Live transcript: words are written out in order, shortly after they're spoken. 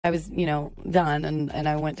I was, done, and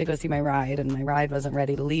I went to go see my ride, and my ride wasn't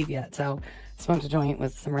ready to leave yet. So I smoked a joint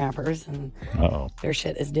with some rappers, and their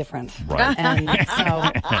shit is different. Right. And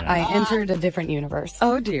so I entered a different universe.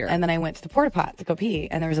 Oh, dear. And then I went to the porta pot to go pee,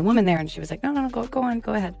 and there was a woman there, and she was like, no, go on,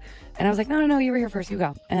 go ahead. And I was like, no, you were here first, you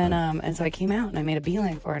go. And so I came out, and I made a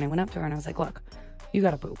beeline for her, and I went up to her, and I was like, look, you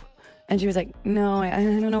gotta poop. And she was like, no, I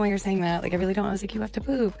don't know why you're saying that. Like, I really don't. I was like, you have to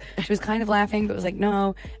poop. She was kind of laughing, but was like,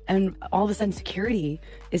 no. And all of a sudden, security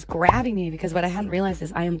is grabbing me, because what I hadn't realized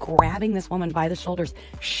is I am grabbing this woman by the shoulders,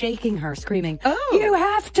 shaking her, screaming, you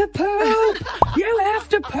have to poop! You have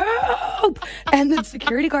to poop! And the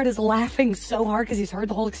security guard is laughing so hard because he's heard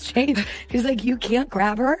the whole exchange. He's like, you can't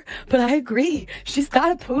grab her, but I agree. She's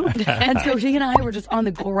got to poop. And so she and I were just on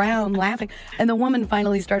the ground laughing. And the woman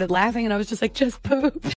finally started laughing, and I was just like, just poop.